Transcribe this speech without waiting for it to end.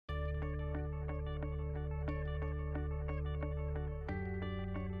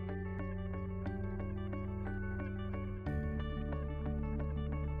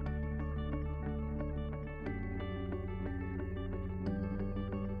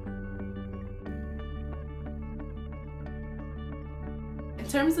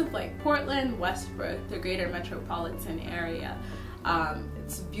terms of like Portland, Westbrook, the greater metropolitan area,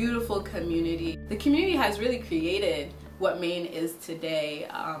 it's a beautiful community. The community has really created what Maine is today,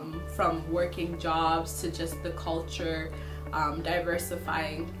 from working jobs to just the culture,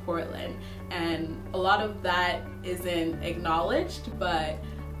 diversifying Portland. And a lot of that isn't acknowledged, but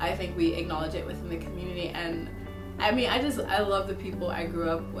I think we acknowledge it within the community. And I mean, I love the people I grew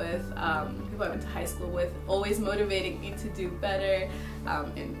up with, people I went to high school with, always motivating me to do better,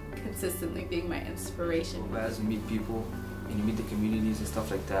 and consistently being my inspiration. As you meet people and you meet the communities and stuff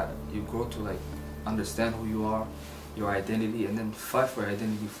like that, you grow to like understand who you are, your identity, and then fight for your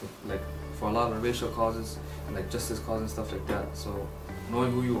identity for a lot of racial causes and like justice causes and stuff like that. So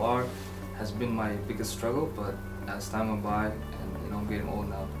knowing who you are has been my biggest struggle, but as time went by, and you know, I'm getting old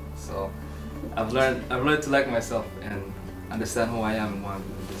now, so I've learned to like myself and understand who I am and why I'm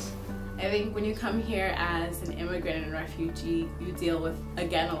doing this. I think when you come here as an immigrant and refugee, you deal with,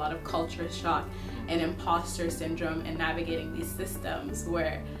 again, a lot of culture shock and imposter syndrome and navigating these systems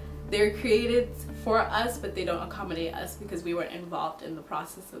where they're created for us, but they don't accommodate us because we weren't involved in the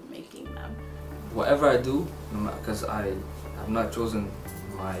process of making them. Whatever I do, because I have not chosen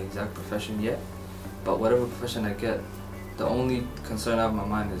my exact profession yet, but whatever profession I get, the only concern I have in my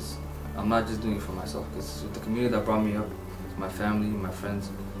mind is I'm not just doing it for myself, because the community that brought me up, my family, my friends,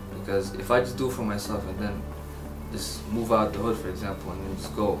 because if I just do it for myself and then just move out the hood, for example, and then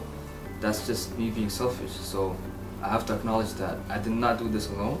just go, that's just me being selfish. So I have to acknowledge that I did not do this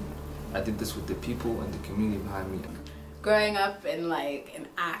alone. I did this with the people and the community behind me. Growing up in like an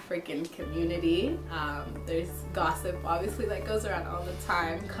African community, there's gossip obviously that goes around all the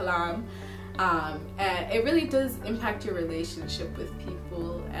time, kalam, and it really does impact your relationship with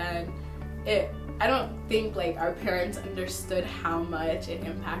people. And I don't think like our parents understood how much it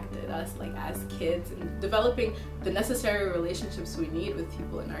impacted us like as kids and developing the necessary relationships we need with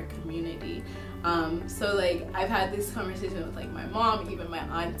people in our community. So like I've had this conversation with like my mom, even my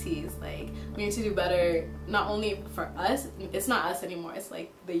aunties, like we need to do better, not only for us, it's not us anymore, it's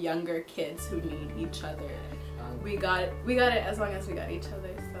like the younger kids who need each other. We got it as long as we got each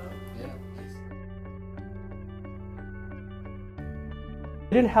other, so. Yeah.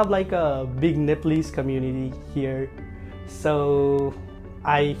 We didn't have like a big Nepalese community here, so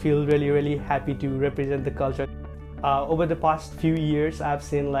I feel really happy to represent the culture. Over the past few years, I've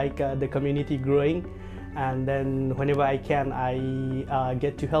seen like the community growing, and then whenever I can, I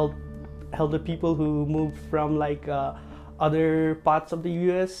get to help the people who moved from like other parts of the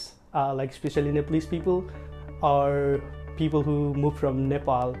US, like especially Nepalese people or people who moved from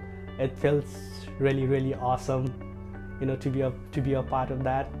Nepal. It feels really awesome, you know, to be a part of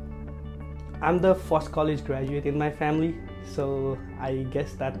that. I'm the first college graduate in my family, so I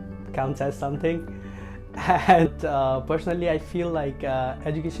guess that counts as something. And personally, I feel like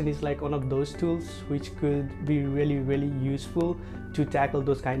education is like one of those tools which could be really useful to tackle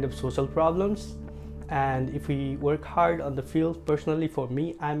those kind of social problems. And if we work hard on the field, personally for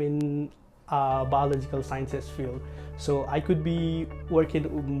me, I'm in biological sciences field, so I could be working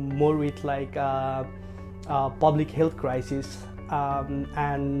more with like public health crisis,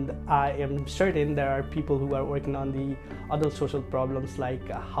 and I am certain there are people who are working on the other social problems like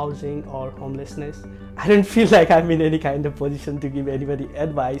housing or homelessness. I don't feel like I'm in any kind of position to give anybody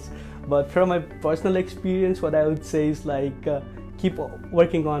advice, but from my personal experience, what I would say is like keep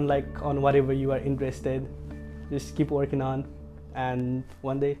working on on whatever you are interested. Just keep working on, and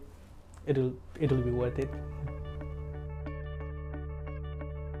one day it'll be worth it.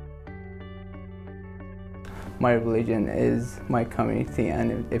 My religion is my community,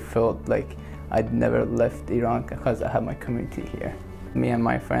 and it felt like I'd never left Iran because I have my community here. Me and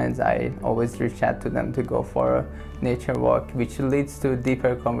my friends, I always reach out to them to go for a nature walk, which leads to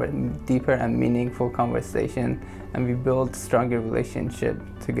deeper and meaningful conversation, and we build stronger relationship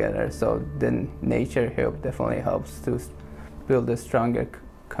together. So then nature definitely helps to build a stronger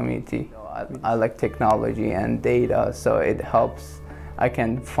community. I like technology and data, so it helps. I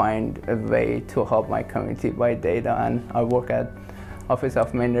can find a way to help my community by data, and I work at Office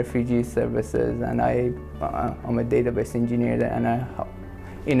of Maine Refugee Services, and I'm a database engineer there, and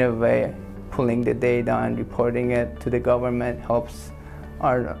in a way, pulling the data and reporting it to the government helps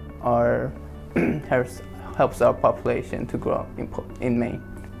our helps our population to grow in Maine.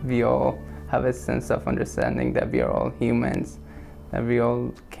 We all have a sense of understanding that we are all humans, that we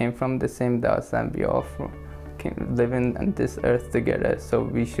all came from the same dust, and we all living on this earth together. So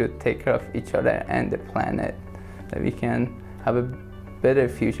we should take care of each other and the planet, that we can have a better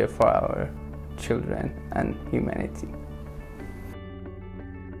future for our children and humanity.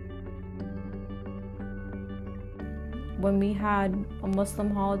 when we had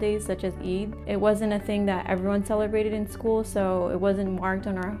Muslim holidays such as Eid, it wasn't a thing that everyone celebrated in school, so it wasn't marked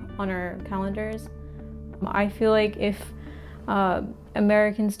on our calendars. I feel like if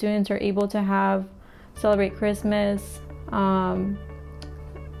American students are able to celebrate Christmas and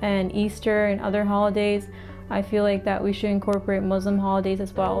Easter and other holidays, I feel like that we should incorporate Muslim holidays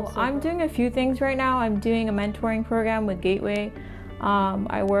as well. I'm doing a few things right now. I'm doing a mentoring program with Gateway.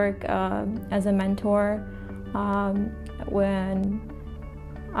 I work as a mentor. When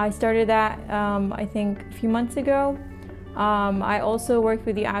I started that, I think a few months ago. I also work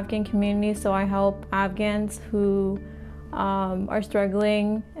with the Afghan community, so I help Afghans who are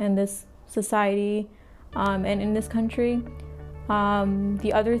struggling in this society and in this country.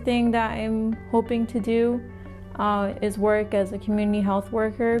 The other thing that I'm hoping to do is work as a community health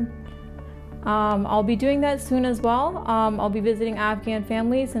worker. I'll be doing that soon as well. I'll be visiting Afghan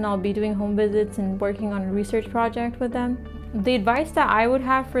families, and I'll be doing home visits and working on a research project with them. The advice that I would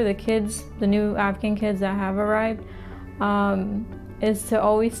have for the kids, the new Afghan kids that have arrived, is to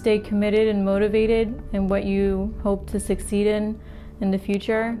always stay committed and motivated in what you hope to succeed in the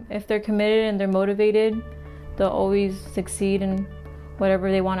future. If they're committed and they're motivated, they'll always succeed in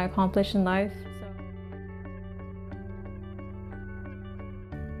whatever they want to accomplish in life.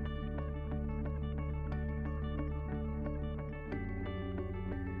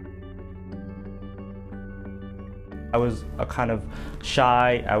 I was kind of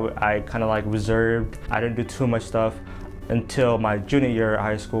shy, I kind of like reserved. I didn't do too much stuff until my junior year of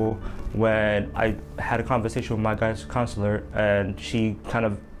high school, when I had a conversation with my guidance counselor, and she kind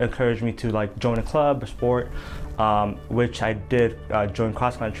of encouraged me to like join a club, a sport, which I did join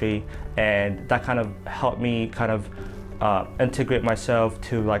cross country, and that kind of helped me kind of integrate myself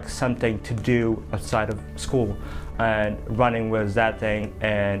to like something to do outside of school, and running was that thing.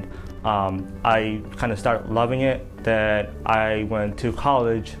 And I kind of started loving it. Then I went to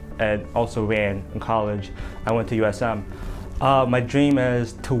college and also ran in college. I went to USM. My dream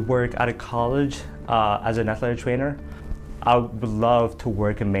is to work at a college as an athletic trainer. I would love to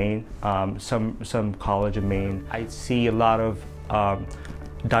work in Maine, some college in Maine. I see a lot of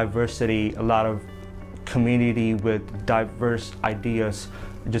diversity, a lot of community with diverse ideas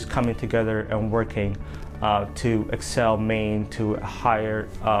just coming together and working to excel Maine to a higher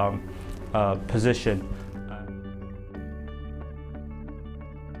position.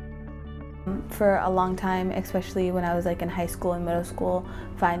 For a long time, especially when I was like in high school and middle school,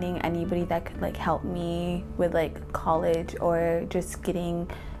 finding anybody that could like help me with like college or just getting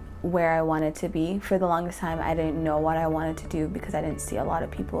where I wanted to be. For the longest time, I didn't know what I wanted to do because I didn't see a lot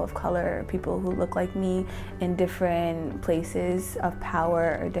of people of color or people who look like me in different places of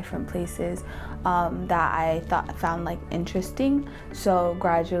power or different places that I found like interesting. So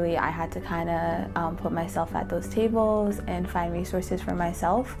gradually I had to kind of put myself at those tables and find resources for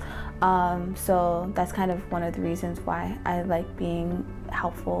myself. So that's kind of one of the reasons why I like being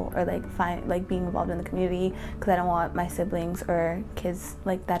helpful or like being involved in the community, because I don't want my siblings or kids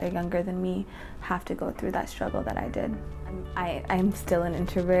like that are younger than me have to go through that struggle that I did. I'm still an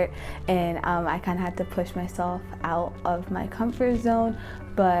introvert, and I kind of had to push myself out of my comfort zone,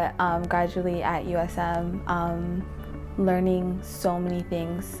 but gradually at USM, learning so many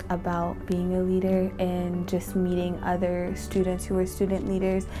things about being a leader and just meeting other students who were student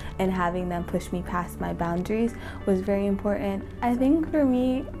leaders and having them push me past my boundaries was very important. I think for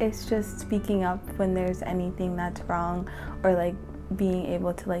me, it's just speaking up when there's anything that's wrong, or like being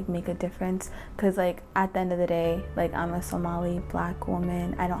able to like make a difference, because like at the end of the day, like I'm a Somali black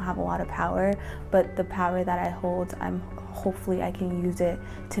woman. I don't have a lot of power, but the power that I hold, hopefully I can use it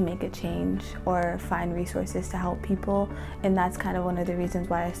to make a change or find resources to help people. And that's kind of one of the reasons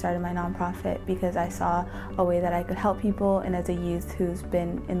why I started my nonprofit, because I saw a way that I could help people. And as a youth who's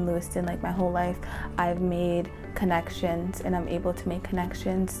been in Lewiston like my whole life, I've made connections, and I'm able to make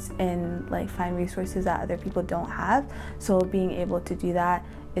connections and like find resources that other people don't have. So being able to do that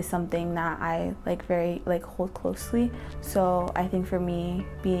is something that I very hold closely. So I think for me,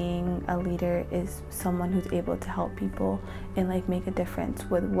 being a leader is someone who's able to help people and like make a difference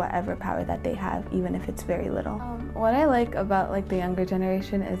with whatever power that they have, even if it's very little. What I like about like the younger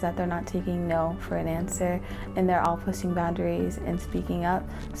generation is that they're not taking no for an answer, and they're all pushing boundaries and speaking up.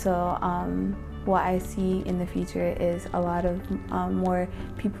 So what I see in the future is a lot of more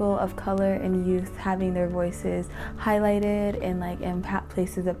people of color and youth having their voices highlighted and like in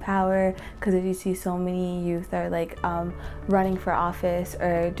places of power, because as you see, so many youth are like running for office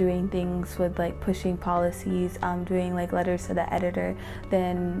or doing things with like pushing policies, doing like letters to the editor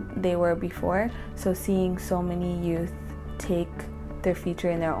than they were before. So seeing so many youth take their future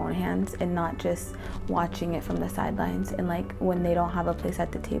in their own hands and not just watching it from the sidelines, and like when they don't have a place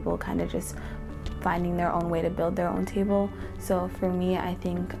at the table, kind of just finding their own way to build their own table. So for me, I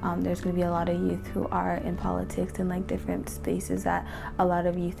think there's going to be a lot of youth who are in politics in like different spaces that a lot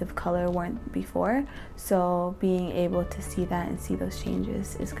of youth of color weren't before. So being able to see that and see those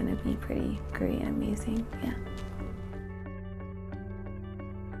changes is going to be pretty great and amazing. Yeah.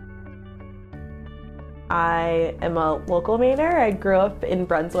 I am a local Mainer. I grew up in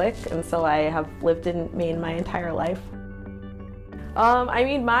Brunswick, and so I have lived in Maine my entire life. I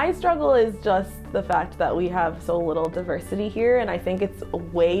mean, my struggle is just the fact that we have so little diversity here, and I think it's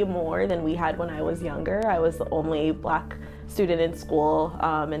way more than we had when I was younger. I was the only Black student in school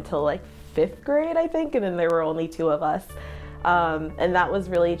until like 5th grade, I think, and then there were only 2 of us. And that was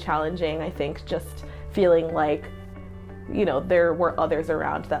really challenging, I think, just feeling like, you know, there were others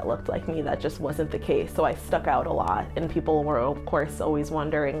around that looked like me. That just wasn't the case. So I stuck out a lot, and people were, of course, always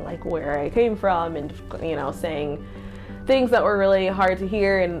wondering like where I came from, and, you know, saying things that were really hard to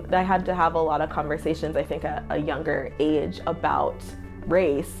hear. And I had to have a lot of conversations, I think, at a younger age about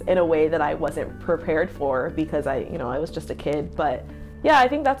race in a way that I wasn't prepared for, because I was just a kid. But yeah, I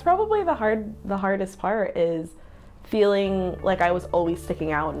think that's probably the hardest part, is feeling like I was always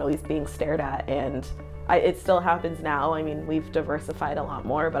sticking out and always being stared at. And it still happens now. I mean, we've diversified a lot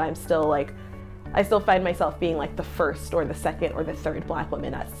more, but I'm still like, I still find myself being like the first or the second or the third Black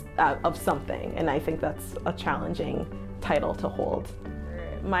woman of something. And I think that's a challenging title to hold.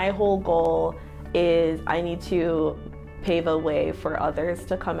 My whole goal is I need to pave a way for others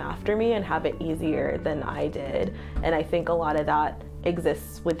to come after me and have it easier than I did. And I think a lot of that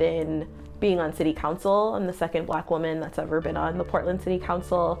exists within being on city council. I'm the second Black woman that's ever been on the Portland City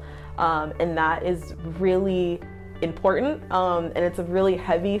Council. And that is really important. And it's a really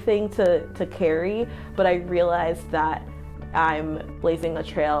heavy thing to carry, but I realized that I'm blazing a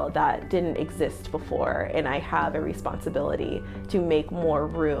trail that didn't exist before, and I have a responsibility to make more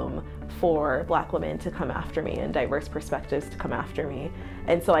room for Black women to come after me and diverse perspectives to come after me.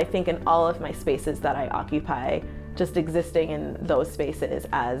 And so I think in all of my spaces that I occupy, just existing in those spaces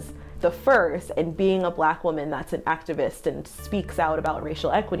as the first and being a Black woman that's an activist and speaks out about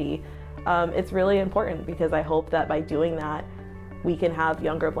racial equity, it's really important, because I hope that by doing that, we can have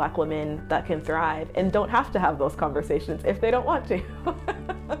younger Black women that can thrive and don't have to have those conversations if they don't want to.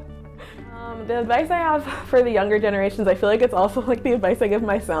 The advice I have for the younger generations, I feel like it's also like the advice I give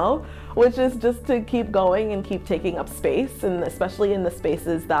myself, which is just to keep going and keep taking up space, and especially in the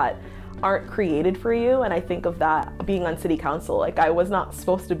spaces that aren't created for you. And I think of that being on city council, like I was not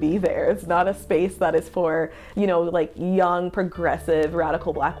supposed to be there. It's not a space that is for, you know, like young, progressive,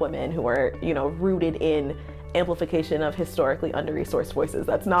 radical Black women who are, you know, rooted in amplification of historically under-resourced voices.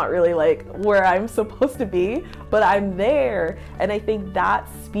 That's not really like where I'm supposed to be, but I'm there. And I think that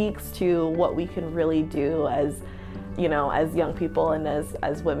speaks to what we can really do as, you know, as young people and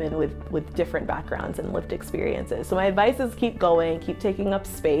as women with different backgrounds and lived experiences. So my advice is keep going, keep taking up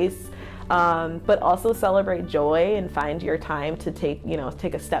space, but also celebrate joy and find your time to take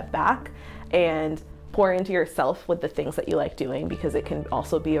a step back and pour into yourself with the things that you like doing, because it can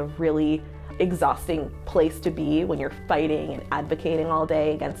also be a really exhausting place to be when you're fighting and advocating all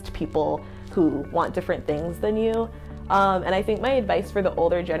day against people who want different things than you. And I think my advice for the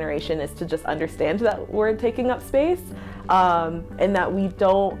older generation is to just understand that we're taking up space, and that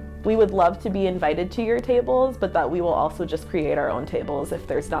we would love to be invited to your tables, but that we will also just create our own tables if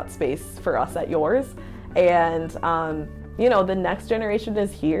there's not space for us at yours. And you know, the next generation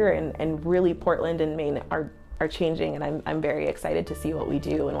is here, and really Portland and Maine are changing, and I'm very excited to see what we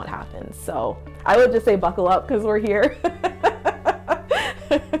do and what happens. So I would just say buckle up, because we're here.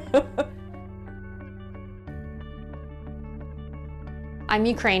 I'm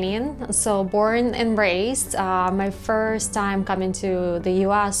Ukrainian, so born and raised. My first time coming to the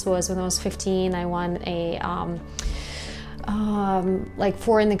US was when I was 15. I won a like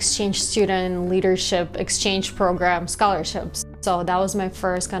foreign exchange student leadership exchange program scholarships. So that was my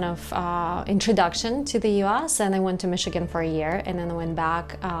first kind of introduction to the US, and I went to Michigan for a year, and then I went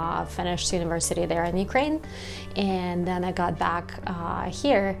back, finished university there in Ukraine, and then I got back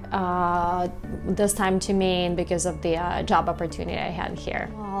here, this time to Maine because of the job opportunity I had here.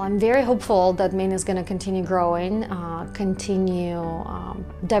 Well, I'm very hopeful that Maine is going to continue growing, continue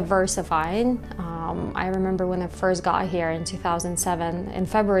diversifying. I remember when I first got here in 2007, in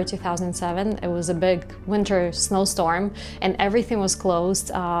February 2007, it was a big winter snowstorm, and everything was closed.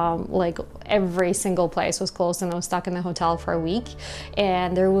 Like every single place was closed, and I was stuck in the hotel for a week,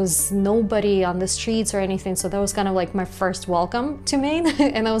 and there was nobody on the streets or anything. So that was kind of like my first welcome to Maine,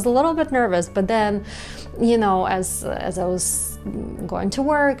 and I was a little bit nervous. But then, you know, as I was going to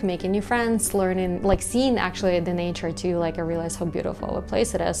work, making new friends, learning, like seeing actually the nature too. Like I realized how beautiful a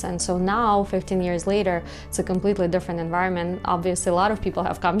place it is. And so now, 15 years later, it's a completely different environment. Obviously, a lot of people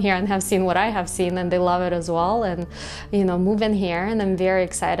have come here and have seen what I have seen, and they love it as well. And, you know, moving here, and I'm very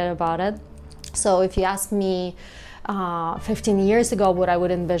excited about it. So if you ask me 15 years ago what I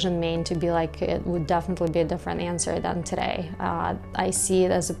would envision Maine to be like, it would definitely be a different answer than today. I see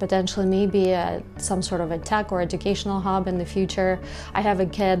it as a potentially maybe some sort of a tech or educational hub in the future. I have a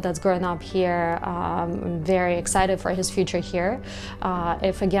kid that's growing up here. I'm very excited for his future here.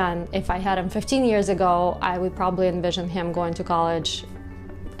 If I had him 15 years ago, I would probably envision him going to college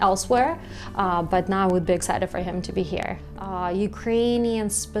elsewhere, but now I would be excited for him to be here.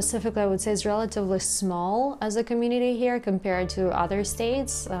 Ukrainians specifically, I would say, is relatively small as a community here compared to other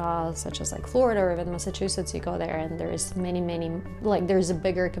states, such as like Florida or even Massachusetts. You go there and there's there's a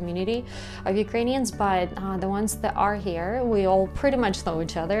bigger community of Ukrainians, but the ones that are here, we all pretty much know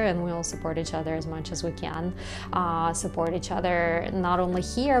each other and we all support each other as much as we can. Support each other not only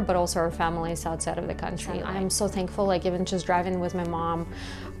here, but also our families outside of the country. I'm so thankful, like even just driving with my mom,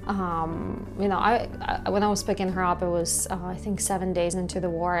 you know, when I was picking her up, it was I think 7 days into the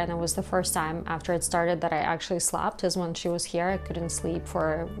war, and it was the first time after it started that I actually slept, is when she was here. I couldn't sleep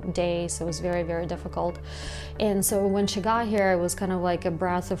for days. It was very, very difficult. And so when she got here, it was kind of like a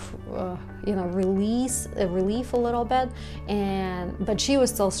breath of you know, relief a little bit, but she was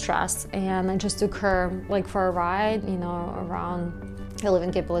still stressed, and I just took her like for a ride, you know, around. I live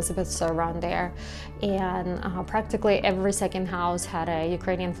in Cape Elizabeth, so around there, and practically every second house had a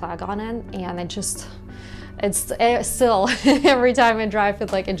Ukrainian flag on it, and it's still every time I drive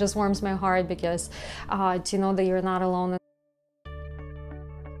it, like it just warms my heart, because to know that you're not alone.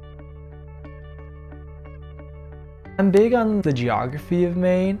 I'm big on the geography of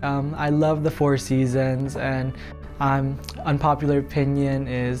Maine. I love the Four Seasons, and unpopular opinion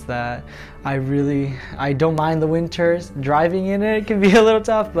is that I don't mind the winters. Driving in it can be a little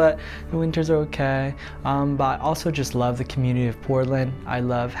tough, but the winters are okay. But I also just love the community of Portland. I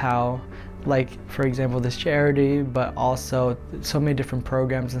love how, like, for example, this charity, but also so many different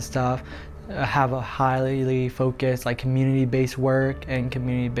programs and stuff have a highly focused, like, community-based work and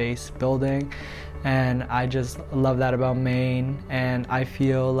community-based building. And I just love that about Maine, and I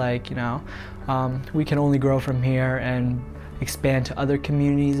feel like, you know, we can only grow from here and expand to other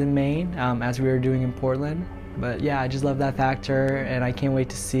communities in Maine, as we are doing in Portland. But yeah, I just love that factor, and I can't wait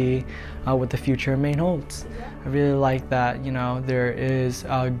to see what the future of Maine holds. I really like that, you know, there is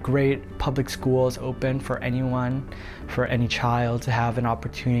great public schools open for anyone, for any child to have an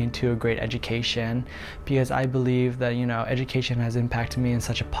opportunity to a great education, because I believe that, you know, education has impacted me in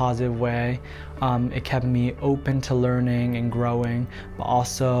such a positive way. It kept me open to learning and growing, but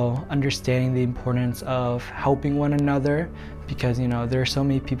also understanding the importance of helping one another, because, you know, there are so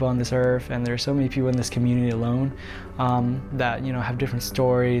many people on this earth, and there are so many people in this community alone that, you know, have different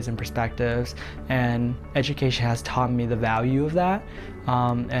stories and perspectives, and education has taught me the value of that,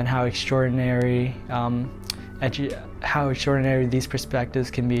 and how extraordinary these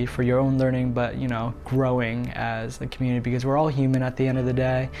perspectives can be for your own learning, but, you know, growing as a community, because we're all human at the end of the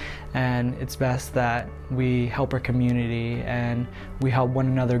day, and it's best that we help our community and we help one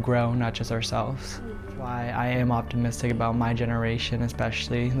another grow, not just ourselves. Why I am optimistic about my generation,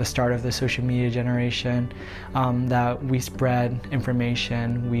 especially the start of the social media generation, that we spread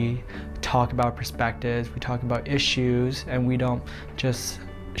information, we talk about perspectives, we talk about issues, and we don't just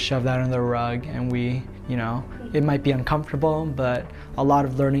shove that under the rug, and we, you know, it might be uncomfortable, but a lot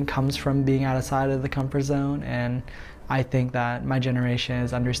of learning comes from being outside of the comfort zone, and I think that my generation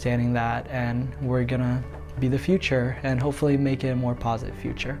is understanding that, and we're gonna be the future and hopefully make it a more positive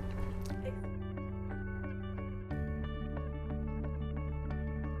future.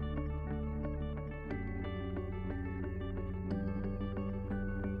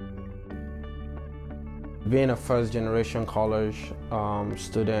 Being a first-generation college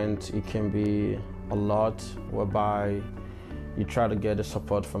student, it can be a lot, whereby you try to get the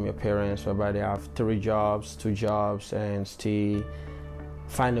support from your parents, whereby they have 3 jobs, 2 jobs, and still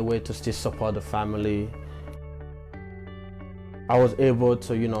find a way to still support the family. I was able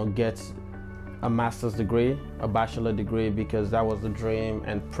to, you know, get a master's degree, a bachelor degree, because that was the dream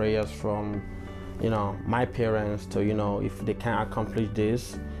and prayers from, you know, my parents to, you know, if they can't accomplish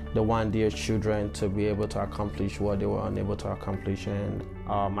this, they want their children to be able to accomplish what they were unable to accomplish. And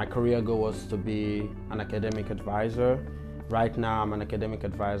my career goal was to be an academic advisor. Right now, I'm an academic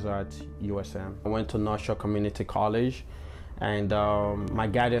advisor at USM. I went to North Shore Community College, and my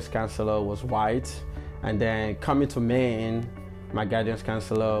guidance counselor was white. And then coming to Maine, my guidance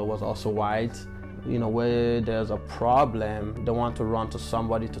counselor was also white. where there's a problem, they want to run to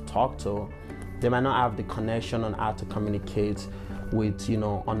somebody to talk to. They might not have the connection on how to communicate with,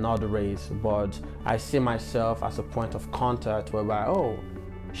 another race, but I see myself as a point of contact whereby, oh,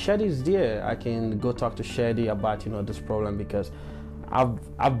 Shadi's there. I can go talk to Shadi about, this problem, because I've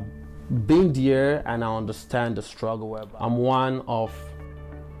been there and I understand the struggle. I'm one of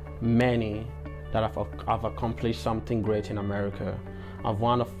many that have accomplished something great in America. I'm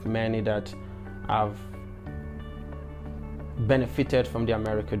one of many that have benefited from the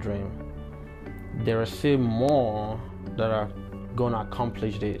American dream. There are still more that are going to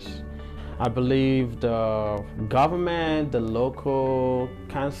accomplish this. I believe the government, the local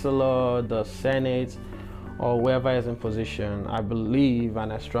councilor, the Senate, or whoever is in position, I believe,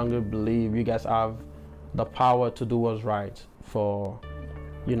 and I strongly believe, you guys have the power to do what's right for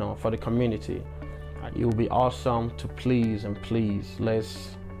the community. It would be awesome to please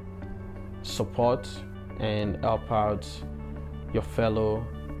let's support and help out your fellow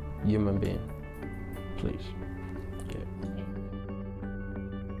human being, please.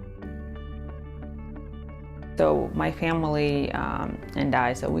 So my family and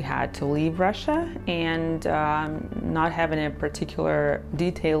I, so we had to leave Russia, and not having a particular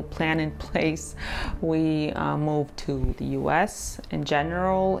detailed plan in place, we moved to the US in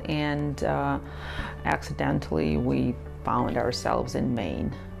general, and accidentally we found ourselves in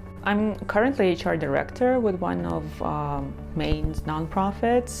Maine. I'm currently HR director with one of Maine's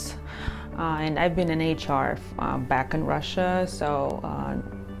nonprofits, and I've been in HR back in Russia, so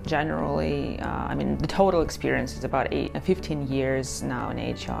generally, the total experience is about 15 years now in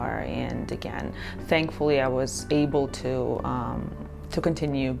HR, and again, thankfully I was able to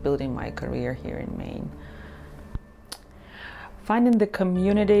continue building my career here in Maine. Finding the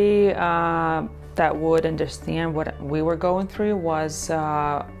community that would understand what we were going through was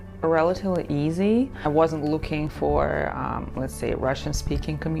relatively easy. I wasn't looking for, let's say,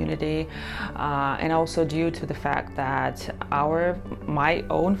 Russian-speaking community, and also due to the fact that my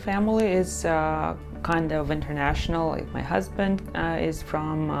own family is kind of international. Like my husband is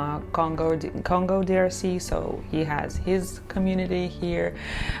from Congo DRC, so he has his community here.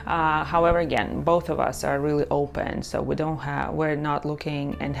 However, again, both of us are really open, so we're not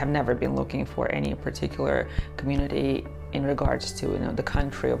looking and have never been looking for any particular community in regards to the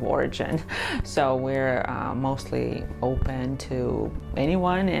country of origin. So we're mostly open to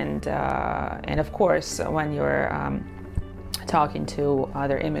anyone, and of course when you're talking to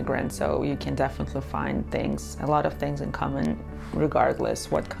other immigrants, so you can definitely find a lot of things in common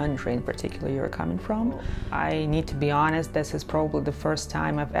regardless what country in particular you're coming from. I need to be honest, this is probably the first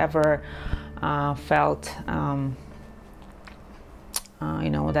time I've ever felt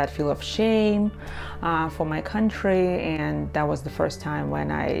that feel of shame for my country, and that was the first time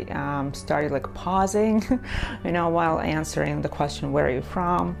when I started pausing, while answering the question, where are you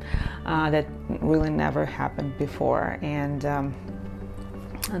from? That really never happened before, and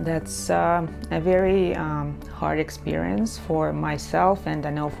that's a very hard experience for myself, and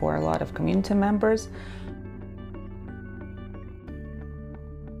I know for a lot of community members.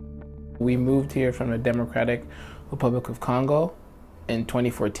 We moved here from the Democratic Republic of Congo in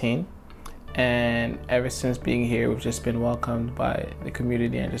 2014, and ever since being here, we've just been welcomed by the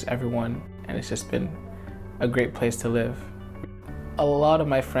community and just everyone, and it's just been a great place to live. A lot of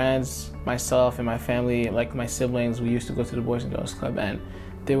my friends, myself and my family, like my siblings, we used to go to the Boys and Girls Club, and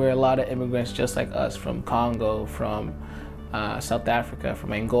there were a lot of immigrants just like us from Congo, from South Africa,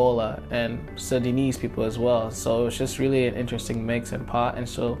 from Angola, and Sudanese people as well. So it's just really an interesting mix and pot, and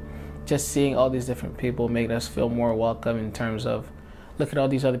so just seeing all these different people made us feel more welcome in terms of, look at all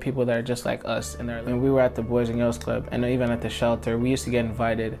these other people that are just like us. And when we were at the Boys and Girls Club, and even at the shelter, we used to get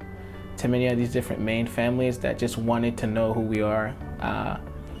invited to many of these different Maine families that just wanted to know who we are.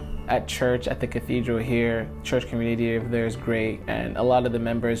 At church, at the cathedral here, church community over there is great, and a lot of the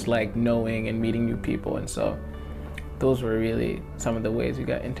members like knowing and meeting new people, and so those were really some of the ways we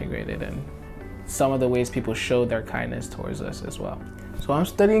got integrated, and some of the ways people showed their kindness towards us as well. So I'm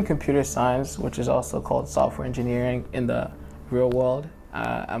studying computer science, which is also called software engineering in the real world.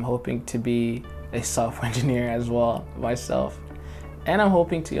 I'm hoping to be a software engineer as well myself, and I'm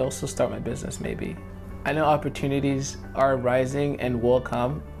hoping to also start my business maybe. I know opportunities are rising and will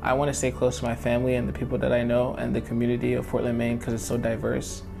come. I want to stay close to my family and the people that I know and the community of Portland, Maine, because it's so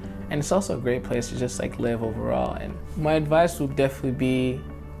diverse, and it's also a great place to just live overall. And my advice would definitely be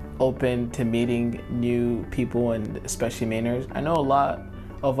open to meeting new people, and especially Mainers. I know a lot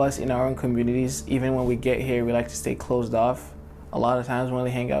of us in our own communities, even when we get here, we like to stay closed off. A lot of times we only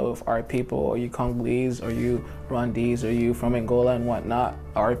hang out with our people, or you Congolese, or you Rwandese, or you from Angola and whatnot,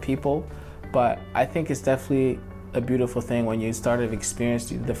 our people. But I think it's definitely a beautiful thing when you start to experience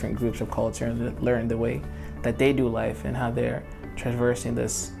the different groups of culture and learn the way that they do life and how they're traversing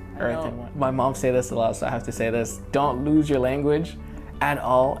this earth. And my mom say this a lot, so I have to say this. Don't lose your language at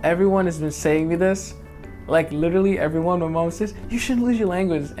all. Everyone has been saying me this. Like literally everyone, my mom says, you shouldn't lose your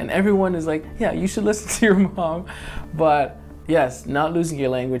language. And everyone is like, yeah, you should listen to your mom. But yes, not losing your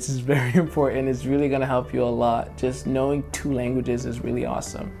language is very important. It's really gonna help you a lot. Just knowing 2 languages is really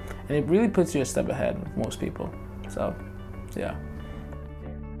awesome. And it really puts you a step ahead of most people. So, yeah.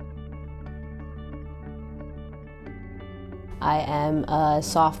 I am a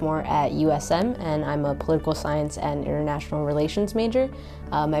sophomore at USM and I'm a political science and international relations major.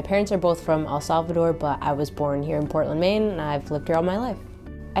 My parents are both from El Salvador, but I was born here in Portland, Maine, and I've lived here all my life.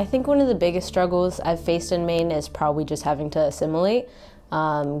 I think one of the biggest struggles I've faced in Maine is probably just having to assimilate.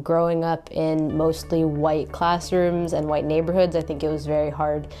 Growing up in mostly white classrooms and white neighborhoods, I think it was very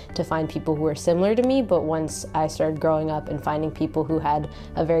hard to find people who were similar to me, but once I started growing up and finding people who had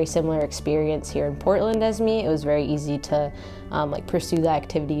a very similar experience here in Portland as me, it was very easy to pursue the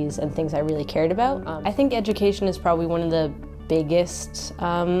activities and things I really cared about. I think education is probably one of the biggest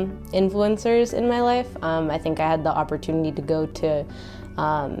influencers in my life. I think I had the opportunity to go to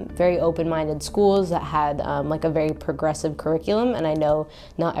very open-minded schools that had a very progressive curriculum, and I know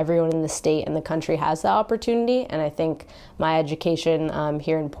not everyone in the state and the country has that opportunity, and I think my education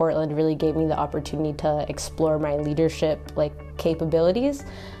here in Portland really gave me the opportunity to explore my leadership capabilities.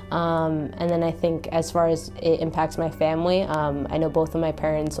 And then I think as far as it impacts my family, I know both of my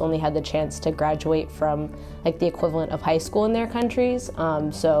parents only had the chance to graduate from the equivalent of high school in their countries.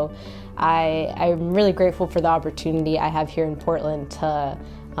 So I'm really grateful for the opportunity I have here in Portland to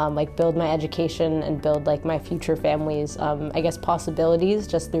build my education and build my future family's possibilities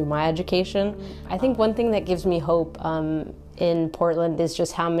just through my education. I think one thing that gives me hope in Portland is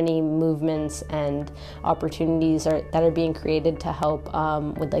just how many movements and opportunities that are being created to help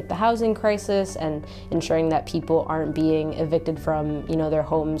with the housing crisis and ensuring that people aren't being evicted from their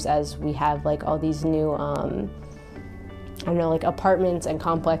homes as we have all these new apartments and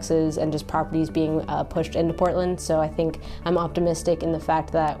complexes and just properties being pushed into Portland. So I think I'm optimistic in the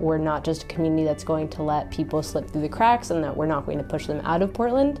fact that we're not just a community that's going to let people slip through the cracks and that we're not going to push them out of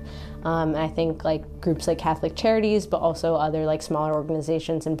Portland. And I think groups like Catholic Charities, but also other smaller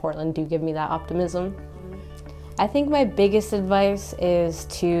organizations in Portland do give me that optimism. I think my biggest advice is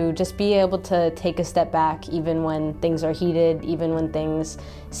to just be able to take a step back even when things are heated, even when things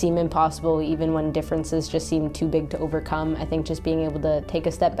seem impossible, even when differences just seem too big to overcome. I think just being able to take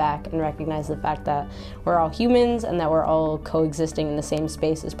a step back and recognize the fact that we're all humans and that we're all coexisting in the same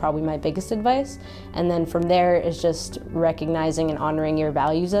space is probably my biggest advice. And then from there is just recognizing and honoring your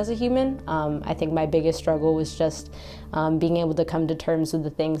values as a human. I think my biggest struggle was just being able to come to terms with the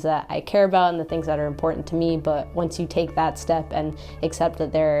things that I care about and the things that are important to me. But once you take that step and accept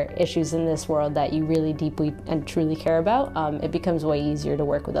that there are issues in this world that you really deeply and truly care about, it becomes way easier to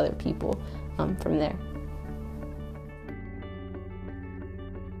work with other people from there.